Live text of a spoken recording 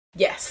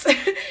Yes.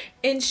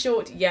 In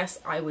short, yes,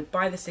 I would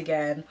buy this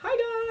again.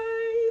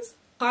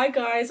 Hi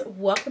guys,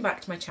 welcome back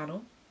to my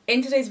channel.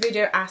 In today's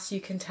video, as you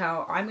can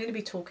tell, I'm going to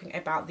be talking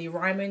about the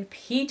RIEMANN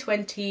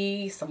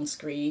P20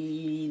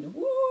 sunscreen.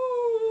 Woo!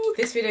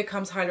 This video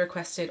comes highly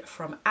requested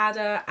from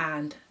Ada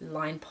and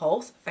Line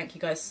Pulse. Thank you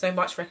guys so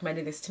much for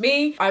recommending this to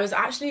me. I was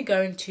actually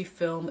going to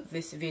film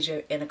this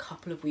video in a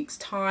couple of weeks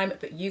time,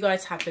 but you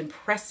guys have been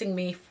pressing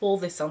me for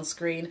this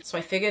sunscreen, so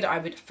I figured I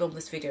would film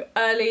this video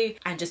early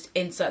and just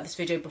insert this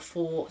video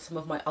before some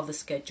of my other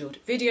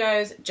scheduled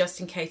videos, just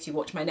in case you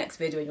watch my next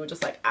video and you're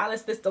just like,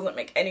 Alice, this doesn't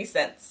make any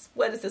sense.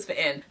 Where does this fit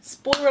in?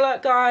 Spoiler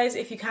alert guys,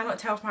 if you cannot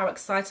tell from how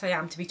excited I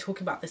am to be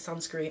talking about this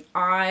sunscreen,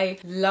 I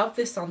love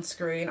this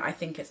sunscreen. I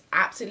think it's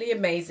absolutely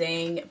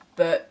amazing,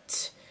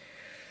 but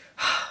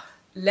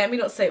let me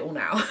not say it all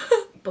now.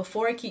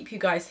 Before I keep you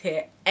guys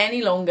here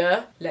any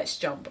longer, let's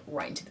jump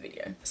right into the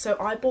video. So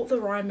I bought the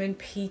RIEMANN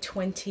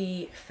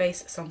P20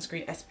 face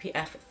sunscreen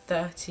SPF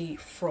 30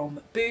 from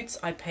Boots.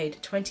 I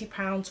paid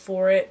 £20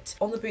 for it.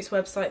 On the Boots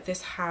website,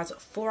 this has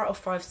 4 out of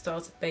 5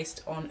 stars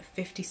based on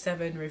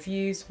 57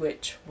 reviews,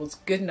 which was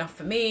good enough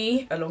for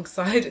me,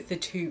 alongside the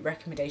 2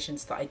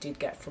 recommendations that I did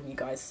get from you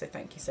guys, so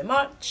thank you so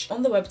much.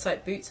 On the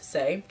website, Boots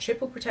say,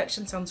 Triple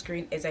Protection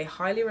Sunscreen is a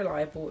highly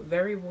reliable,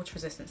 very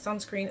water-resistant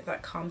sunscreen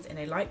that comes in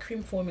a light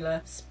cream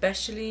formula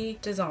specially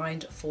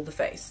designed for the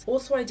face.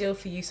 Also ideal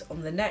for use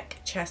on the neck,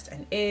 chest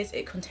and ears,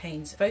 it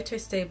contains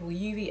photostable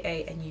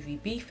UVA and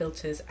UVB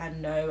filters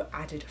and no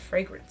added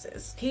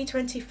fragrances.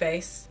 P20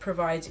 Face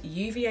provides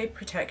UVA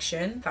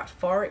protection that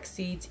far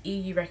exceeds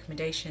EU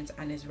recommendations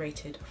and is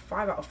rated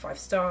 5 out of 5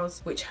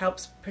 stars, which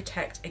helps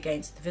protect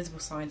against the visible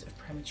signs of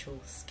premature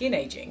skin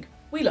aging.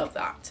 We love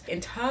that. In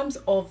terms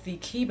of the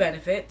key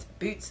benefit,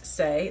 Boots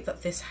say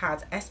that this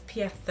has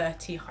SPF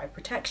 30 high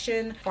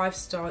protection,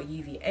 5-star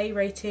UVA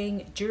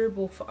rating,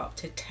 durable for up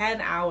to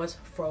 10 hours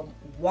from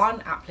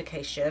one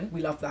application.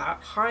 We love that.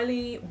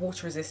 Highly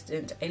water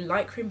resistant, a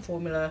light cream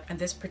formula, and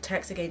this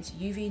protects against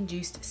UV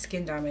induced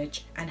skin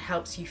damage and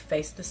helps you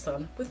face the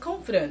sun with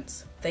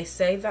confidence. They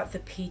say that the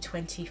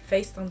P20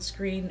 face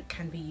sunscreen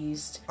can be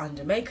used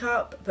under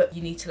makeup, but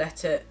you need to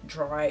let it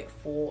dry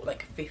for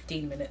like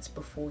 15 minutes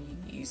before you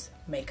use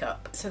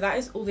makeup. So that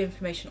is all the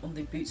information on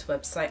the Boots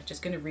website. I'm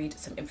just going to read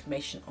some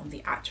information on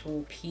the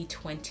actual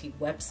P20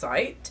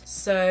 website.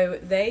 So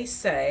they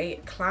say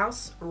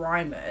Klaus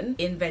Reimann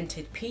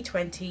invented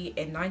P20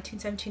 in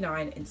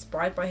 1979,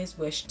 inspired by his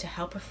wish to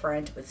help a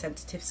friend with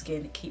sensitive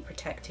skin keep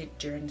protected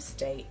during a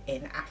stay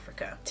in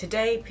Africa.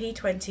 Today,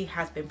 P20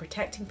 has been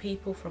protecting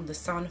people from the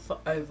sun for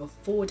over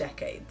 4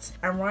 decades,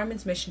 and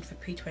Reimann's mission for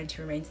P20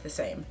 remains the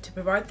same: to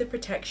provide the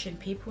protection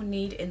people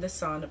need in the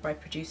sun by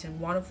producing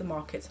one of the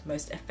market's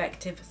most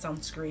effective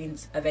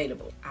sunscreens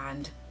available.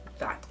 And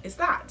that is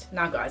that.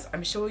 Now guys,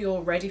 I'm sure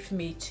you're ready for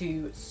me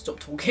to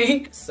stop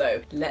talking,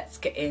 so let's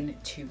get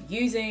into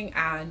using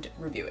and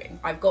reviewing.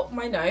 I've got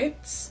my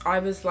notes. I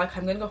was like,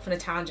 I'm gonna go off on a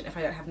tangent if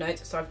I don't have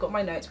notes, so I've got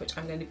my notes which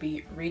I'm going to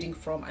be reading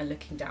from and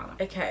looking down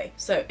at. Okay,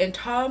 so in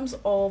terms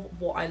of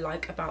what I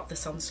like about the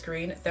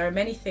sunscreen, there are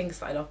many things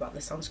that I love about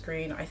the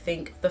sunscreen. I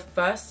think the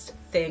first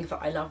thing that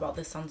I love about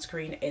the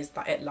sunscreen is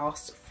that it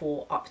lasts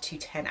for up to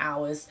 10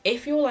 hours.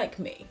 If you're like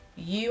me,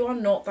 you are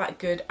not that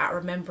good at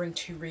remembering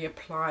to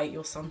reapply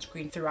your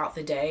sunscreen throughout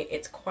the day.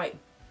 It's quite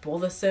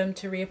bothersome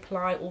to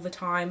reapply all the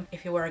time.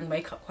 If you're wearing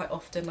makeup quite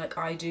often like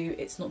I do,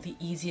 it's not the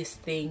easiest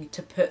thing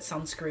to put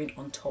sunscreen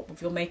on top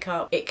of your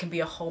makeup. It can be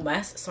a whole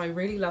mess, so I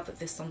really love that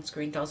this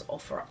sunscreen does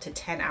offer up to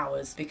 10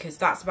 hours because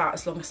that's about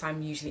as long as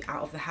I'm usually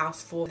out of the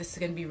house for. This is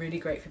going to be really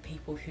great for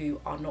people who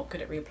are not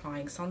good at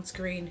reapplying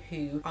sunscreen,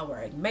 who are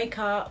wearing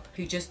makeup,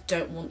 who just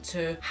don't want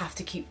to have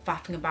to keep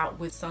faffing about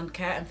with sun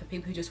care, and for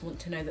people who just want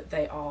to know that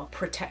they are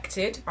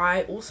protected.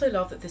 I also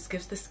love that this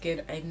gives the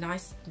skin a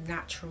nice,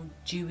 natural,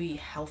 dewy,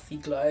 healthy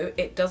glow.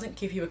 It doesn't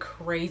give you a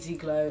crazy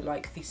glow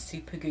like the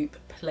Supergoop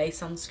Play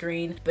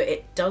sunscreen, but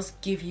it does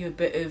give you a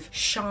bit of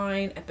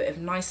shine, a bit of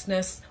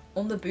niceness.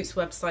 On the Boots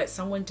website,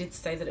 someone did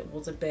say that it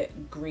was a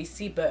bit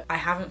greasy, but I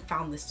haven't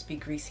found this to be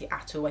greasy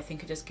at all. I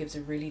think it just gives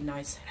a really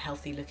nice,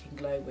 healthy looking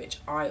glow, which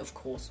I, of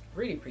course,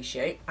 really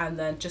appreciate. And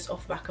then just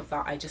off the back of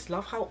that, I just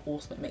love how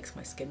awesome it makes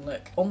my skin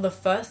look. On the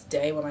first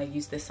day when I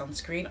used this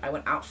sunscreen, I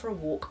went out for a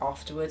walk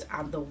afterwards,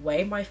 and the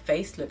way my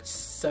face looked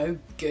so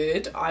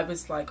good, I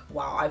was like,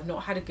 wow, I've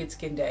not had a good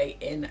skin day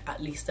in at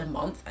least a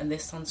month, and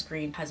this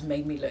sunscreen has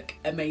made me look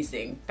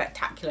amazing,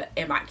 spectacular,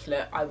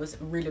 immaculate. I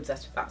was really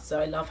obsessed with that, so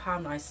I love how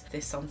nice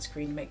this sunscreen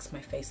makes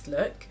my face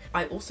look.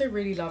 I also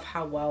really love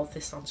how well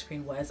this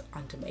sunscreen wears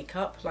under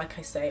makeup. Like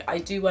I say, I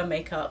do wear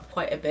makeup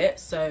quite a bit,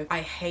 so I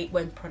hate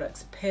when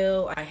products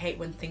peel. I hate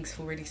when things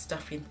feel really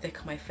stuffy and thick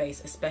on my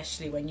face,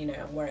 especially when, you know,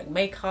 I'm wearing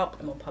makeup,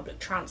 I'm on public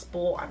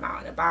transport, I'm out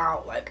and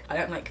about. Like, I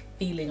don't like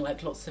feeling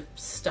like lots of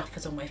stuff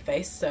is on my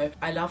face, so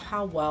I love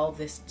how well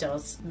this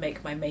does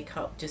make my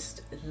makeup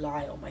just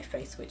lie on my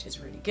face, which is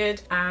really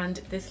good. And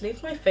this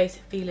leaves my face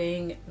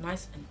feeling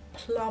nice and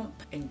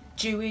plump and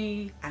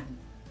dewy and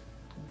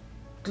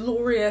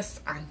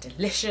glorious and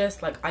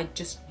delicious. Like, I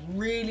just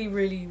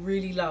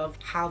really love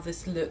how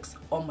this looks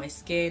on my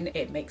skin.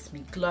 It makes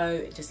me glow.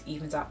 It just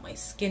evens out my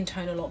skin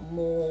tone a lot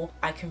more.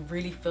 I can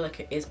really feel like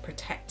it is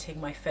protecting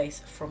my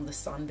face from the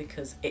sun,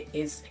 because it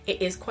is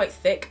quite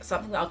thick,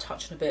 something that I'll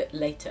touch on a bit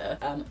later,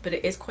 but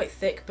it is quite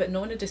thick, but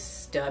not in a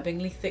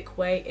disturbingly thick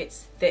way.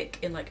 It's thick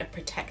in like a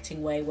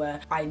protecting way,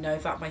 where I know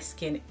that my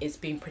skin is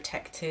being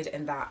protected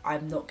and that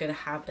I'm not gonna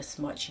have as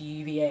much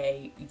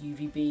UVA,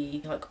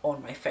 UVB like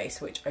on my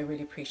face, which I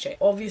really appreciate.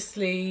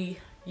 Obviously,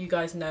 you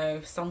guys know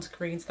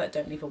sunscreens that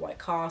don't leave a white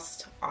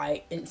cast,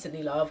 I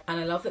instantly love. And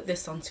I love that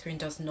this sunscreen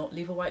does not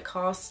leave a white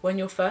cast. When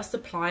you're first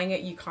applying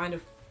it, you kind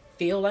of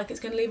feel like it's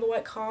going to leave a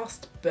white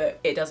cast, but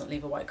it doesn't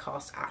leave a white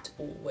cast at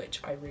all,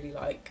 which I really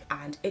like.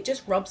 And it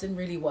just rubs in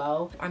really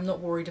well. I'm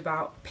not worried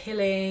about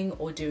pilling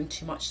or doing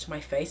too much to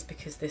my face,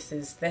 because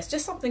there's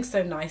just something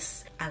so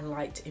nice and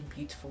light and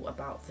beautiful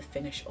about the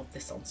finish of the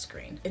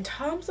sunscreen. In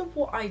terms of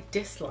what I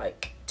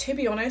dislike, to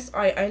be honest,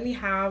 I only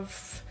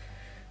have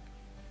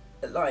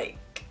like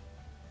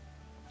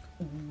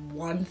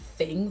one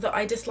thing that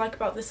I dislike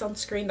about the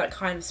sunscreen that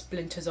kind of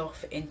splinters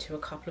off into a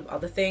couple of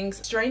other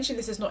things. Strangely,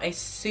 this is not a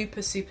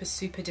super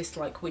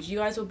dislike, which you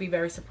guys will be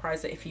very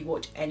surprised that if you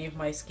watch any of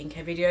my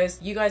skincare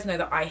videos. You guys know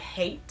that I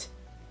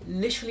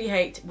literally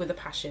hate with a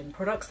passion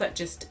products that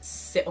just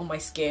sit on my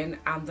skin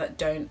and that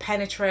don't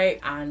penetrate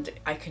and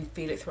I can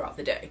feel it throughout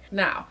the day.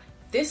 Now,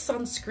 this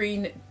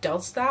sunscreen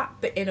does that,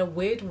 but in a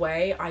weird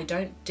way. I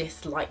don't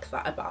dislike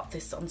that about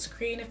this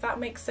sunscreen, if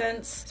that makes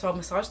sense. So I'll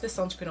massage this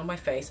sunscreen on my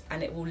face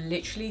and it will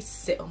literally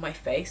sit on my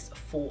face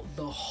for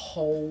the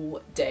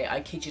whole day, I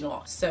kid you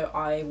not. So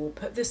I will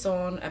put this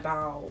on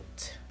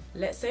about,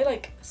 let's say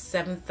like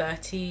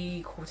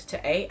 7:30,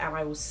 7:45, and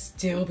I will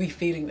still be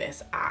feeling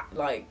this at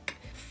like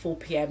 4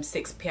 p.m,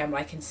 6 p.m.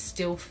 I can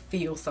still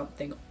feel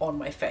something on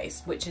my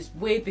face, which is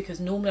weird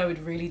because normally I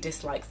would really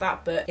dislike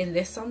that, but in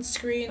this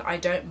sunscreen I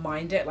don't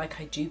mind it.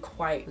 Like, I do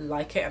quite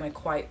like it, and I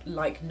quite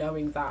like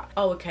knowing that,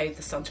 oh okay,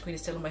 the sunscreen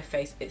is still on my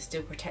face, it's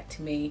still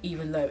protecting me,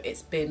 even though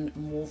it's been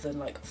more than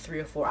like 3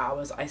 or 4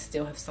 hours, I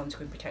still have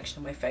sunscreen protection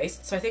on my face.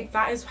 So I think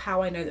that is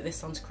how I know that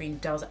this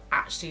sunscreen does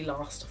actually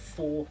last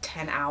for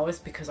 10 hours,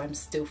 because I'm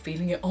still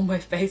feeling it on my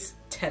face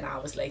 10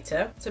 hours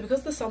later. So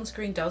because the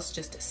sunscreen does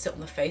just sit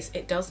on the face,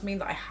 it does mean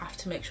that I have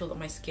to make sure that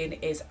my skin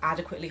is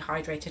adequately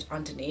hydrated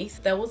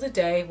underneath. There was a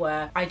day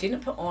where I didn't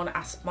put on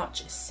as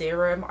much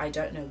serum, I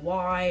don't know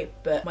why,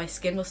 but my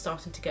skin was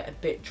starting to get a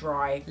bit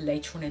dry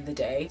later on in the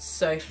day.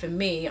 So for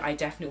me, I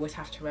definitely always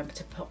have to remember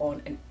to put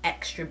on an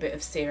extra bit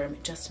of serum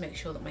just to make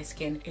sure that my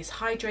skin is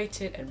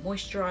hydrated and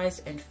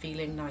moisturized and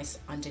feeling nice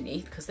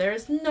underneath, because there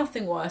is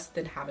nothing worse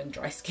than having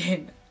dry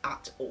skin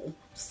at all.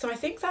 So I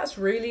think that's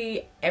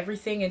really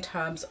everything in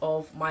terms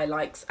of my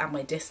likes and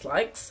my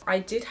dislikes. I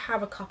did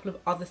have a couple of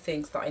other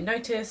things that I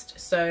noticed.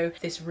 So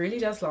this really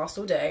does last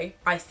all day.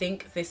 I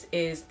think this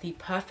is the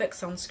perfect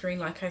sunscreen,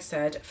 like I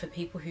said, for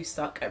people who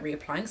suck at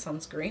reapplying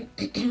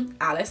sunscreen.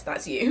 Alice,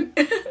 that's you.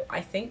 I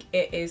think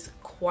it is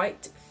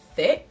quite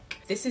thick.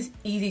 This is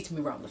easy to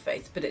move around the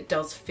face, but it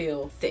does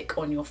feel thick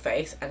on your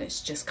face, and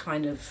it's just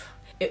kind of,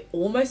 it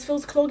almost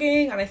feels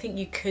clogging, and I think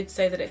you could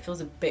say that it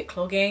feels a bit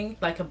clogging,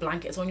 like a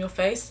blanket's on your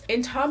face.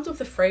 In terms of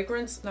the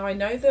fragrance, now I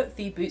know that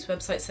the Boots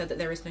website said that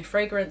there is no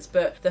fragrance,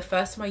 but the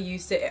first time I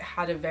used it, it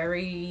had a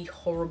very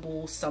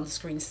horrible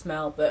sunscreen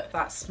smell, but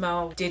that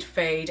smell did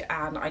fade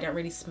and I don't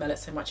really smell it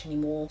so much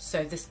anymore.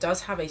 So this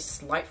does have a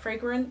slight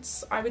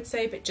fragrance, I would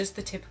say, but just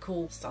the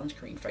typical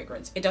sunscreen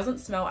fragrance. It doesn't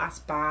smell as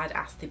bad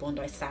as the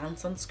Bondi Sound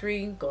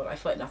sunscreen. God, I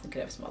feel like nothing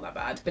could ever smell that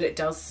bad, but it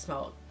does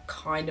smell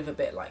kind of a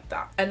bit like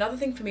that. Another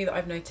thing for me that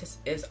I've noticed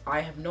is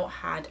I have not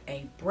had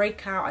a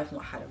breakout, I've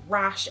not had a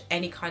rash,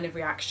 any kind of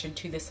reaction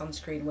to this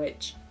sunscreen,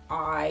 which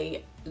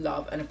I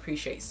love and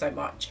appreciate so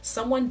much.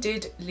 Someone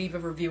did leave a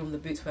review on the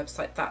Boots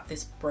website that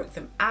this broke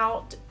them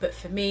out, but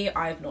for me,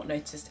 I have not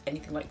noticed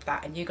anything like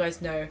that. And you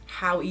guys know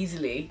how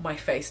easily my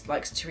face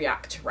likes to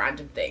react to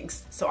random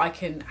things, so I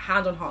can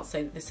hand on heart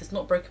say that this has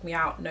not broken me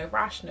out. No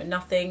rash, no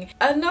nothing.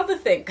 Another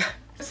thing,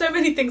 so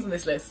many things on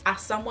this list.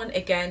 As someone,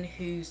 again,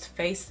 whose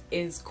face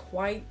is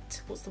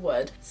quite, what's the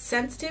word?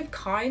 Sensitive,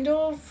 kind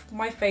of.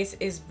 My face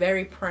is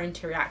very prone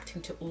to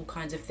reacting to all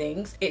kinds of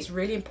things. It's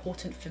really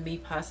important for me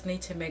personally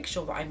to make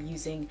sure that I'm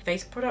using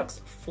face products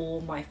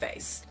for my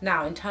face.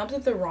 Now, in terms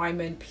of the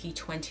RIEMANN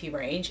P20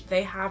 range,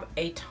 they have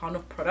a ton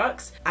of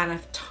products and a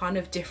ton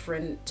of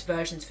different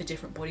versions for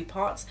different body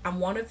parts. And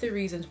one of the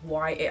reasons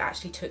why it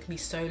actually took me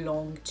so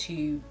long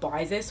to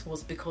buy this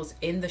was because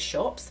in the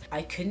shops,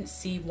 I couldn't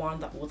see one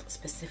that was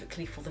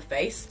specifically for the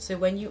face. So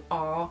when you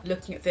are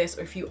looking at this,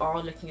 or if you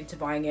are looking into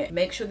buying it,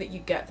 make sure that you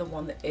get the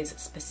one that is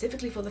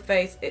specifically for the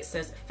face. It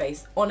says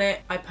face on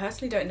it. I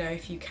personally don't know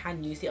if you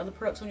can use the other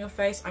products on your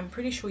face. I'm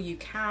pretty sure you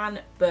can,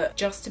 but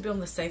just to be on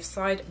the safe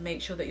side,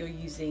 make sure that you're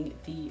using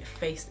the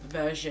face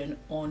version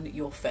on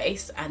your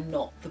face and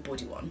not the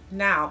body one.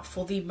 Now,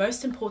 for the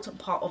most important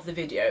part of the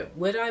video,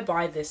 would I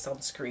buy this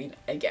sunscreen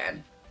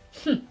again?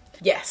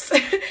 yes.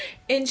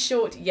 In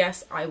short,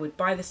 yes, I would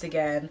buy this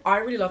again. I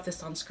really love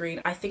this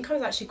sunscreen. I think I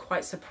was actually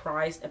quite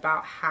surprised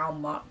about how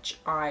much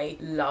I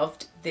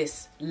loved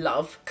this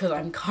because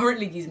I'm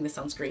currently using this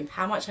sunscreen,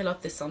 how much I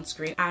love this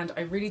sunscreen, and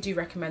I really do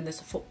recommend this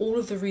for all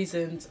of the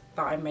reasons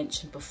that I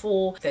mentioned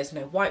before. There's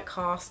no white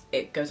cast,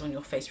 it goes on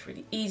your face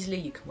really easily,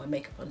 you can wear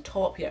makeup on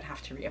top, you don't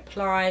have to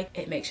reapply,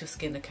 it makes your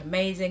skin look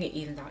amazing, it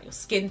evens out your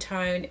skin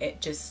tone,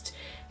 it just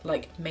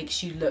like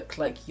makes you look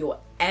like you're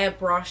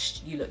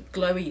airbrushed, you look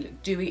glowy, you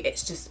look dewy.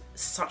 It's just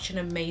such an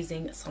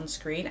amazing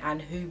sunscreen,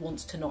 and who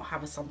wants to not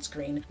have a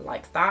sunscreen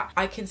like that?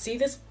 I can see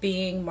this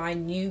being my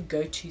new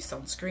go-to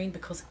sunscreen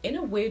because in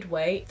a weird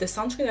way, the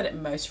sunscreen that it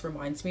most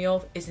reminds me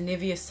of is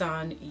Nivea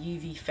Sun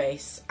UV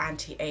Face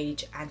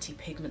Anti-Age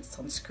Anti-Pigment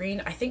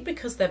Sunscreen. I think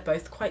because they're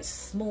both quite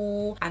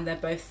small and they're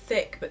both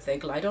thick, but they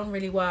glide on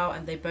really well,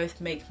 and they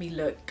both make me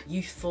look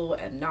youthful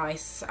and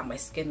nice, and my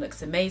skin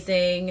looks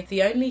amazing.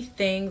 The only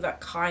thing that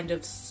kind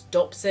of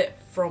stops it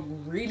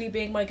from really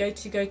being my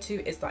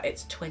go-to is that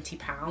it's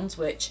 £20,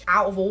 which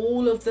out of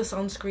all of the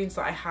sunscreens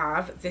that I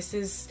have, this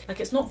is like,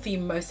 it's not the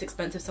most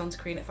expensive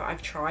sunscreen that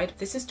I've tried.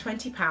 This is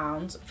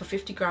 £20 for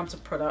 50 grams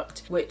of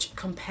product, which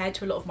compared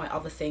to a lot of my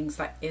other things,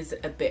 that is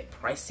a bit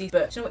pricey.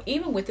 But you know,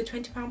 even with the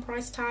 £20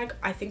 price tag,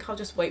 I think I'll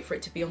just wait for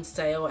it to be on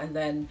sale and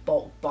then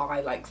bulk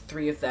buy like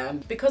 3 of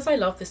them. Because I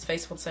love this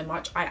face one so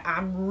much, I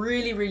am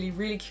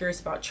really curious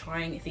about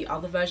trying the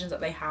other versions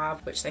that they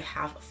have, which they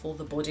have for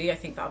the body. I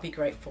think that'll be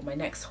great for my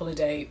next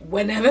holiday,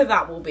 whenever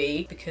that will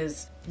be,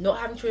 because not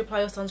having to apply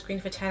your sunscreen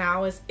for 10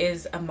 hours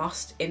is a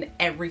must in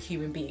every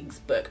human being's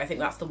book. I think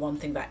that's the one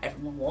thing that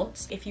everyone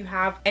wants. If you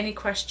have any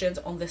questions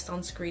on this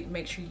sunscreen,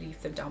 make sure you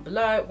leave them down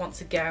below.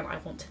 Once again, I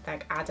want to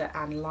thank Ada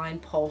and Line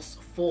Pulse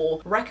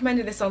for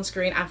recommending this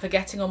sunscreen and for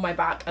getting on my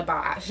back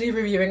about actually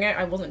reviewing it.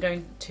 I wasn't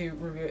going to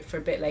review it for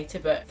a bit later,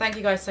 but thank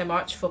you guys so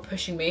much for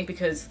pushing me,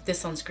 because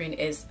this sunscreen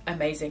is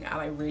amazing and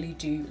I really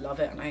do love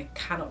it, and I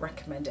cannot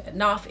recommend it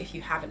enough. If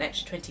you have an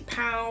extra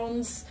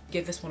 £20,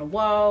 give this one a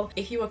whirl.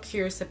 If you are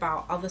curious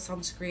about other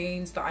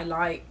sunscreens that I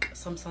like,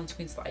 some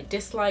sunscreens that I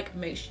dislike,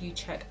 make sure you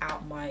check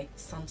out my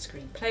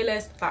sunscreen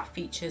playlist. That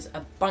features a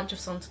bunch of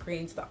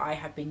sunscreens that I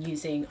have been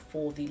using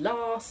for the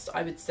last,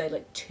 I would say,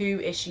 like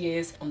 2-ish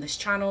years on this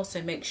channel,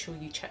 so make sure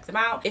you check them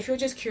out. If you're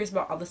just curious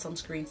about other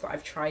sunscreens that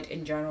I've tried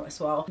in general as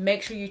well,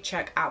 make sure you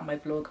check out my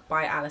blog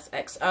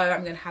byalicexo.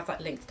 I'm going to have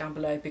that linked down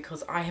below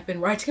because I have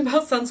been writing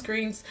about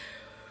sunscreens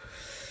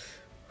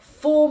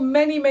for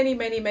many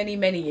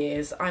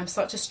years. I'm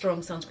such a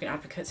strong sunscreen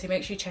advocate, so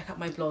make sure you check out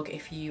my blog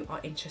if you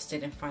are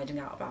interested in finding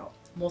out about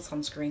more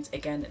sunscreens.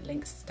 Again,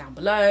 links down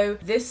below.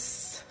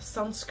 This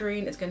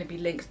sunscreen is going to be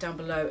linked down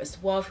below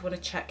as well if you want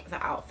to check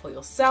that out for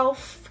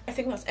yourself. I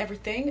think that's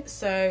everything,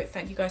 so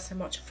thank you guys so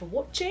much for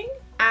watching,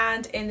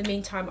 and in the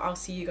meantime, I'll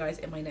see you guys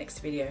in my next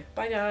video.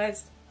 Bye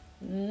guys.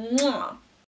 Mwah.